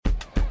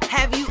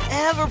Have you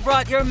ever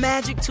brought your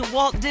magic to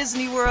Walt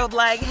Disney World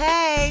like,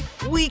 hey,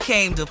 we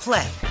came to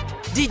play?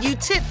 Did you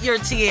tip your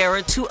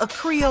tiara to a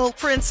Creole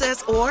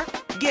princess or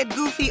get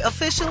goofy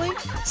officially?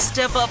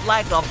 Step up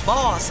like a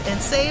boss and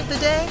save the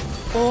day?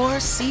 Or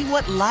see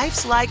what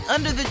life's like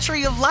under the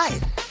tree of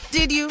life?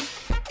 Did you?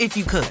 If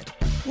you could.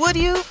 Would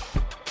you?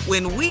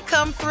 When we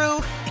come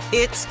through,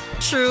 it's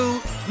true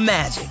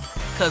magic.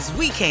 'Cause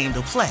we came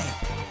to play.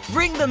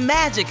 Bring the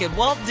magic at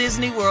Walt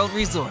Disney World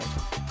Resort.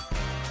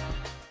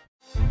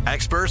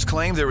 Experts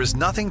claim there is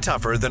nothing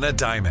tougher than a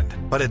diamond.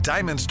 But at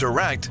Diamonds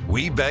Direct,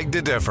 we beg to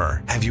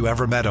differ. Have you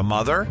ever met a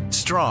mother?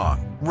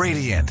 Strong,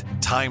 radiant,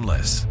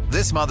 timeless.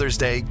 This Mother's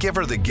Day, give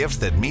her the gift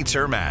that meets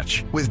her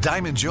match. With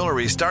diamond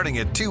jewelry starting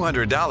at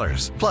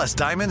 $200. Plus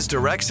Diamonds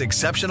Direct's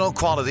exceptional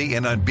quality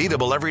and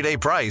unbeatable everyday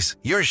price,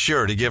 you're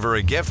sure to give her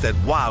a gift that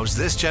wows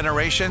this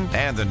generation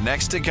and the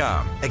next to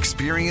come.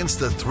 Experience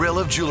the thrill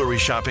of jewelry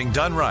shopping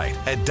done right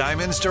at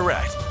Diamonds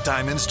Direct.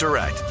 Diamonds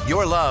Direct.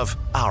 Your love,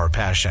 our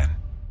passion.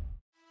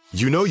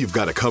 You know you've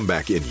got a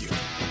comeback in you.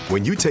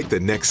 When you take the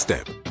next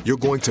step, you're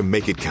going to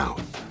make it count.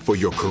 For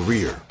your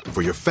career,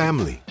 for your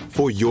family,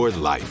 for your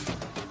life.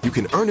 You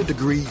can earn a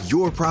degree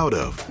you're proud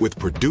of with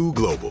Purdue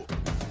Global.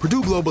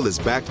 Purdue Global is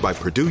backed by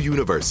Purdue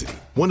University,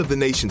 one of the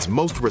nation's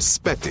most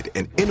respected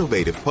and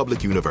innovative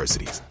public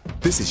universities.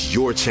 This is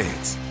your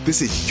chance.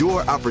 This is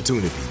your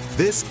opportunity.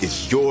 This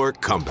is your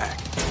comeback.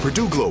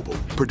 Purdue Global,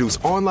 Purdue's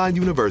online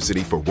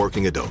university for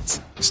working adults.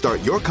 Start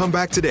your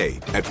comeback today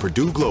at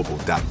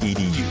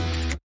purdueglobal.edu.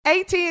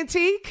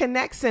 AT&T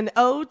connects an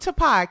ode to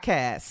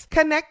podcasts.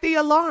 Connect the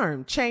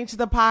alarm. Change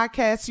the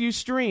podcast you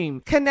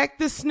stream. Connect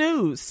the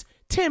snooze.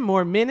 10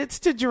 more minutes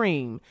to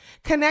dream.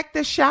 Connect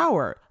the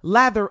shower.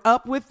 Lather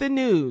up with the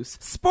news.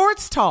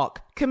 Sports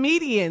talk,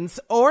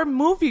 comedians, or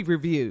movie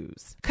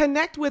reviews.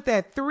 Connect with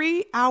that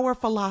 3-hour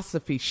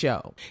philosophy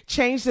show.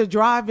 Change the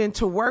drive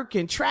into work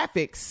in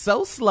traffic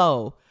so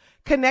slow.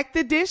 Connect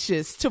the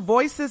dishes to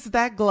voices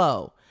that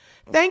glow.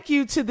 Thank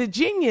you to the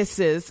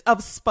geniuses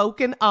of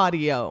spoken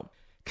audio.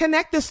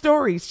 Connect the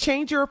stories,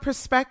 change your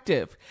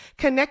perspective.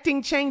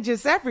 Connecting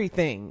changes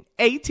everything.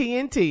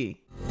 AT&T.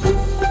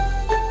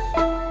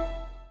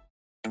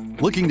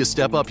 Looking to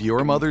step up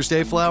your Mother's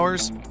Day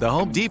flowers? The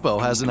Home Depot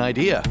has an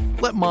idea.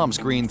 Let Mom's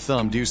green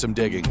thumb do some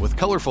digging with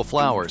colorful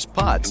flowers,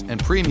 pots,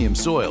 and premium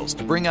soils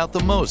to bring out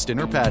the most in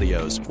her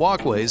patios,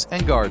 walkways,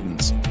 and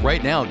gardens.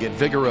 Right now, get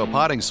Vigoro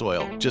potting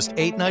soil, just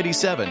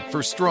 $8.97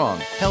 for strong,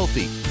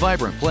 healthy,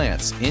 vibrant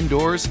plants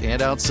indoors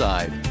and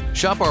outside.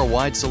 Shop our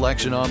wide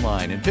selection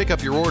online and pick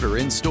up your order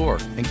in-store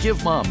and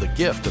give Mom the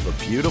gift of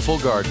a beautiful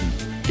garden.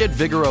 Get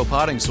Vigoro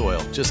potting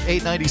soil, just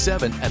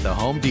 $8.97 at the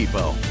Home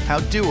Depot. How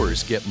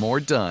doers get more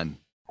done.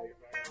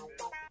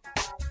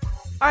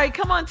 All right,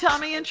 come on,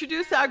 Tommy,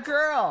 introduce our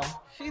girl.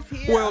 She's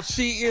here. Well,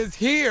 she is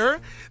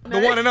here. The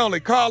one and only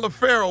Carla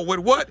Ferrell with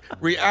what?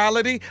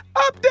 Reality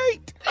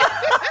Update.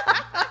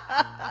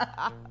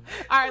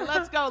 All right,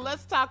 let's go.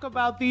 Let's talk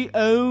about the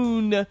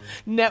OWN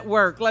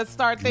network. Let's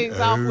start things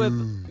off with,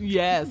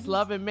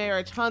 Love and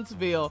Marriage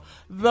Huntsville,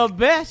 the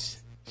best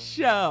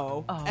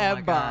show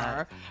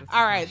ever.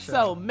 All right,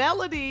 so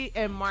Melody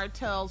and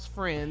Martell's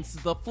friends,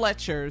 the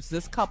Fletchers,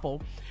 this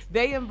couple,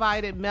 they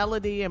invited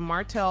Melody and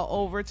Martell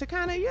over to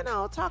kind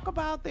of, talk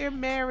about their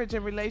marriage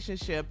and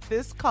relationship.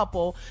 This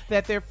couple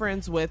that they're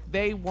friends with,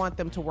 they want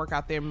them to work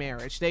out their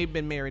marriage. They've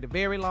been married a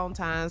very long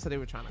time, so they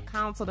were trying to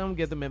counsel them,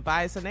 give them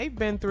advice, and they've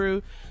been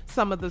through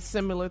some of the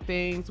similar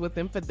things with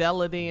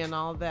infidelity and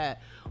all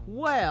that.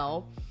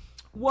 Well,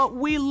 what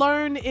we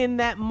learned in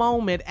that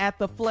moment at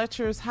the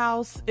Fletcher's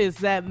house is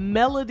that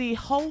Melody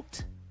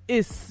Holt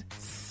is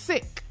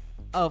sick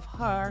of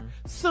her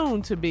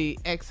soon-to-be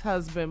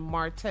ex-husband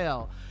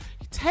Martell.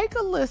 Take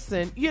a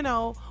listen,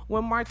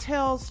 when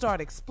Martell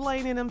started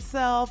explaining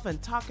himself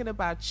and talking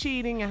about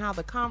cheating and how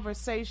the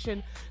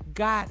conversation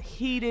got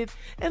heated,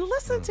 and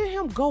listen to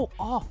him go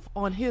off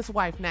on his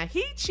wife. Now,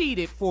 he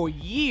cheated for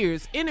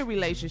years in a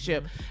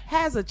relationship,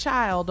 has a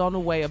child on the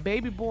way, a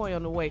baby boy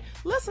on the way.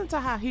 Listen to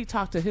how he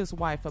talked to his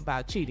wife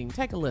about cheating.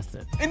 Take a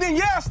listen. And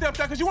then, I stepped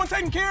out because you weren't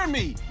taking care of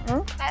me.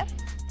 Okay.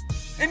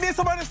 And then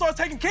somebody started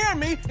taking care of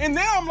me, and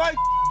now I'm like,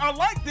 I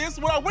like this,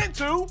 what I went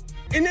to,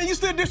 and then you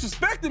still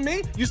disrespecting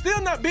me. You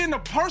still not being the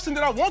person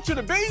that I want you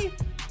to be.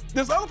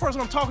 This other person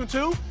I'm talking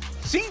to,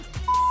 she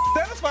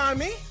satisfying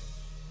me.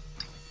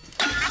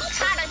 I'm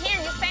tired of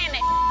hearing you saying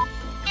that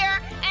here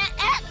and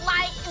act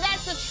like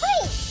that's the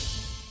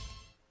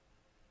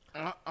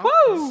truth.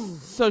 Woo!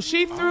 So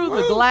she threw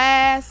the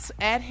glass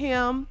at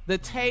him, the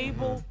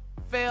table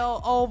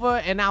fell over,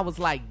 and I was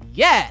like,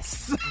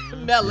 yes,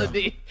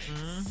 Melody.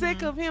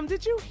 Sick of him.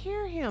 Did you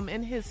hear him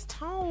and his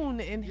tone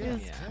and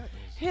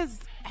his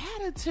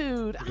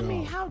attitude? I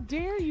mean, how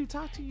dare you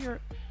talk to your...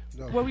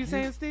 what were you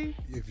saying, Steve?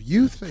 If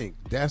you think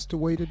that's the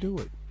way to do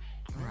it.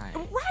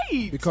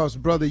 Right. Because,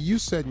 brother, you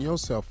setting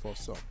yourself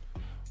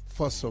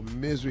for some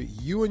misery.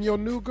 You and your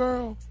new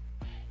girl?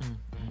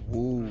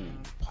 Woo,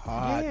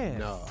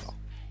 partner.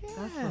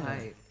 That's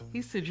right.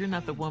 He said, you're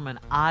not the woman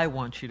I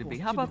want you to be.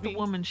 How about the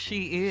woman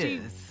she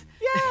is?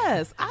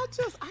 Yes, I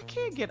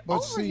can't get But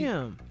over see,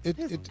 him. It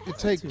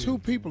takes two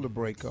people to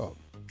break up.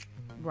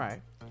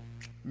 Right.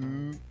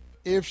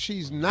 If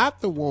she's not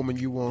the woman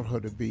you want her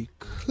to be,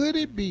 could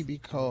it be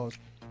because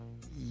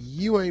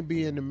you ain't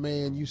being the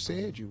man you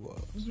said you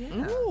was?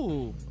 Yeah.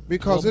 Ooh.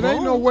 Because it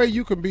ain't no way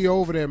you can be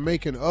over there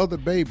making other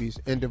babies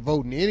and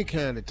devoting any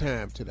kind of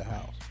time to the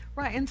house.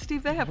 Right, and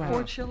Steve, they have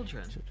 4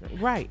 children.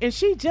 Right, and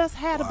she just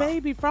had a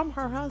baby from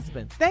her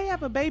husband. They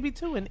have a baby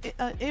too, an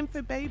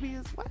infant baby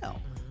as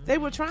well. They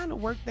were trying to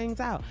work things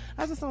out.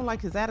 I just don't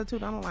like his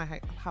attitude. I don't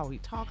like how he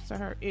talks to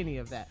her, any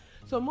of that.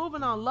 So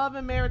moving on, Love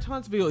and Marriage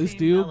Huntsville is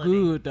still Melody.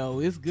 good, though.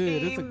 It's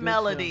good. It's a good Team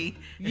Melody. show.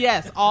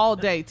 Yes, all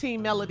day.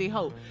 Team Melody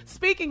Hope.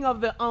 Speaking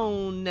of the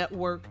OWN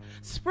network,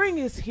 spring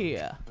is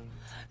here.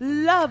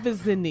 Love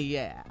is in the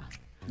air.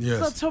 Yes.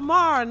 So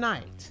tomorrow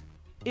night,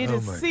 it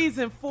is my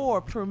season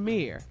 4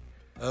 premiere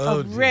Oh,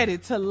 of Ready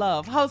to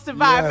Love, hosted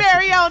by our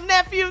very own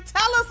nephew.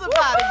 Tell us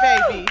about it,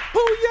 baby.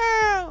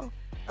 Booyah!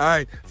 All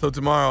right, so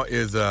tomorrow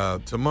is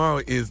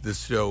the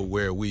show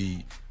where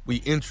we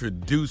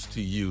introduce to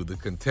you the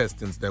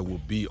contestants that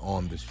will be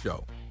on the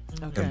show.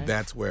 Okay. And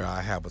that's where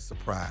I have a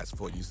surprise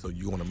for you, so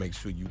you want to make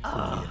sure you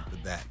tune in for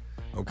that.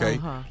 Okay?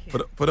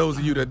 For those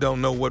of you that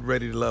don't know what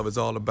Ready to Love is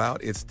all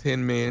about, it's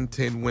 10 men,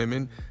 10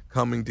 women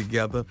coming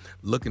together,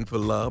 looking for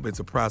love. It's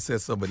a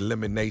process of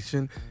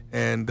elimination.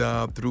 And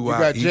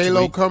throughout You got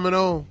J-Lo coming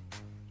on?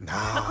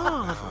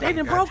 Nah. They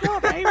done broke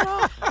up,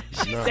 A-Roll.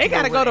 They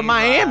got to go to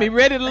Miami.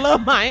 Ready to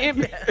Love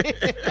Miami.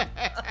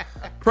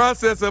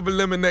 Process of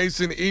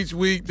elimination. Each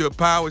week, the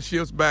power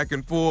shifts back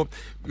and forth.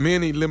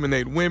 Men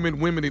eliminate women.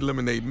 Women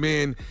eliminate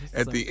men.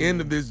 At the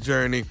end of this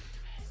journey,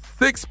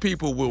 6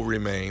 people will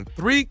remain.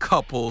 3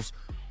 couples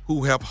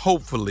who have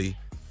hopefully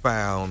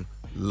found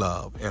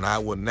love. And I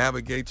will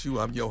navigate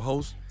you. I'm your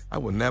host. I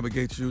will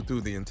navigate you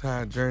through the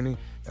entire journey.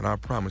 And I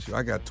promise you,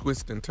 I got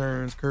twists and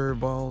turns,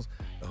 curveballs,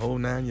 the whole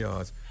 9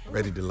 yards.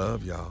 Ready to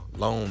love y'all.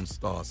 Lone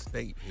Star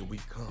State. Here we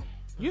come.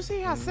 You see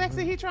how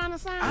sexy he trying to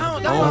sound? I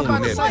don't know what I'm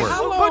about to say.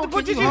 How long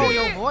But did can you hold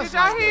hear your it? voice Did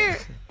y'all like hear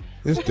this? it?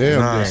 It's damn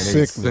near 9-8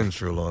 sickening.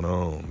 Central on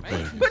OWN.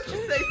 What'd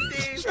you say,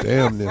 Steve?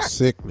 Damn near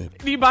sickening.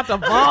 You about to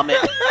vomit?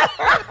 All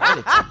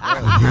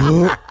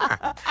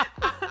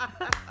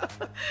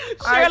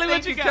right, Shirley, thank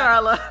what you got?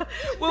 Carla.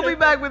 We'll be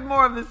back with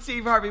more of the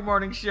Steve Harvey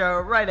Morning Show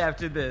right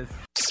after this.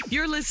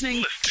 You're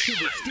listening to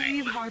the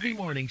Steve Harvey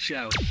Morning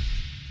Show.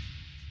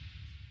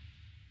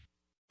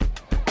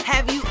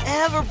 Have you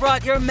ever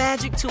brought your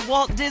magic to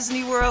Walt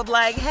Disney World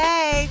like,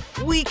 hey,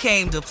 we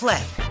came to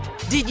play?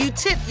 Did you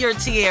tip your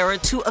tiara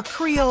to a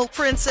Creole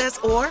princess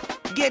or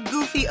get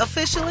goofy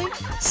officially?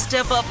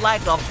 Step up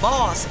like a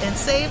boss and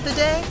save the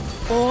day?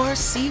 Or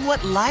see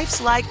what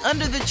life's like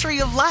under the tree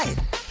of life?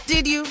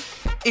 Did you?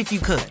 If you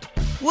could.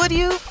 Would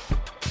you?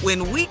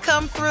 When we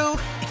come through,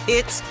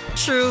 it's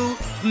true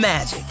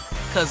magic.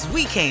 'Cause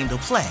we came to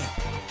play.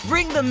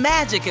 Bring the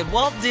magic at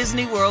Walt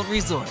Disney World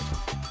Resort.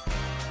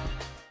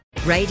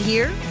 Right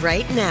here,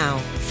 right now.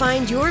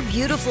 Find your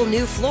beautiful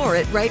new floor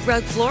at Right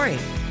Rug Flooring.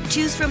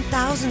 Choose from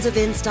thousands of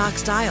in-stock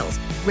styles,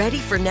 ready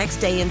for next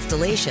day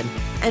installation,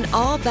 and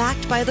all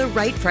backed by the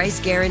right price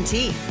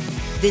guarantee.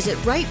 Visit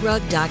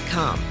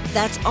rightrug.com.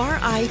 That's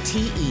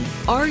RITERUG.com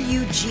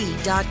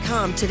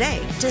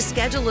today to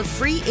schedule a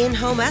free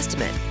in-home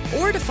estimate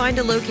or to find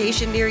a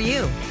location near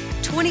you.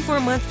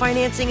 24-month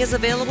financing is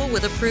available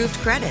with approved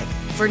credit.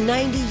 For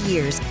 90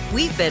 years,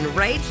 we've been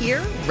right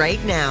here,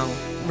 right now.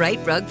 Right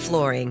Rug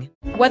Flooring.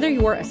 Whether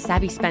you're a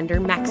savvy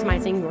spender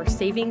maximizing your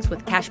savings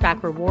with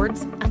cashback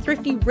rewards, a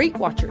thrifty rate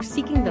watcher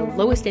seeking the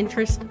lowest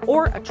interest,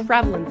 or a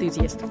travel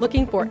enthusiast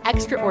looking for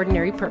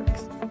extraordinary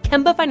perks,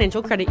 Kemba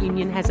Financial Credit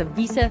Union has a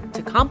visa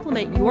to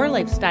complement your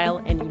lifestyle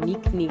and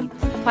unique needs.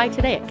 Apply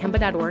today at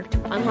Kemba.org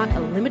to unlock a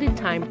limited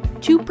time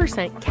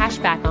 2% cash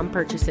back on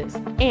purchases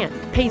and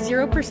pay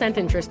 0%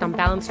 interest on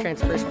balance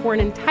transfers for an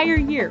entire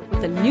year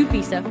with a new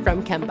visa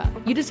from Kemba.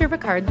 You deserve a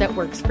card that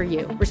works for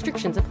you.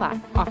 Restrictions apply.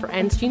 Offer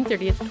ends June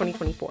 30th,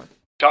 2024.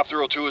 Top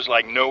Thrill 2 is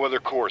like no other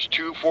course.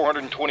 2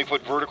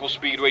 420-foot vertical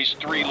speedways,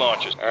 3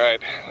 launches. All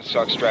right, let's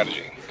talk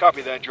strategy.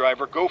 Copy that,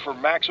 driver. Go for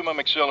maximum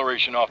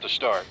acceleration off the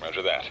start.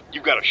 Roger that.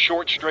 You've got a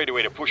short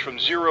straightaway to push from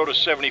 0 to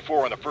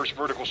 74 on the first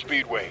vertical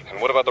speedway. And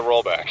what about the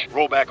rollback?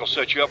 Rollback will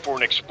set you up for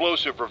an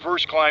explosive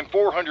reverse climb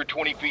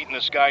 420 feet in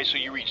the sky so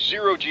you reach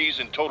 0 G's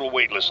in total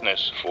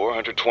weightlessness.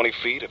 420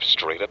 feet of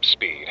straight-up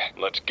speed.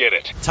 Let's get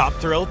it. Top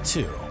Thrill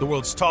 2, the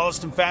world's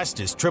tallest and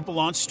fastest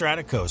triple-launch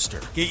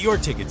stratocoaster. Get your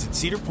tickets at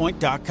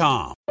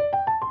cedarpoint.com.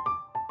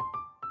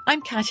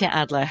 I'm Katya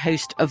Adler,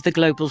 host of The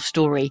Global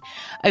Story.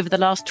 Over the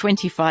last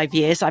 25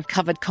 years, I've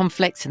covered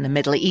conflicts in the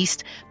Middle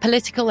East,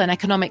 political and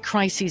economic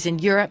crises in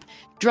Europe,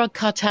 drug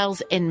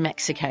cartels in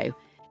Mexico.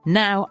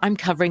 Now I'm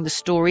covering the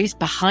stories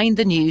behind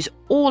the news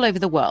all over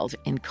the world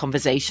in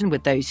conversation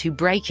with those who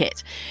break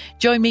it.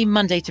 Join me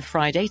Monday to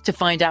Friday to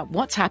find out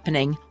what's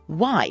happening,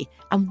 why,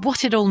 and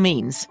what it all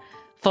means.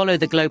 Follow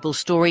The Global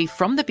Story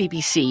from the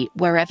BBC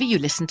wherever you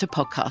listen to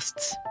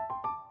podcasts.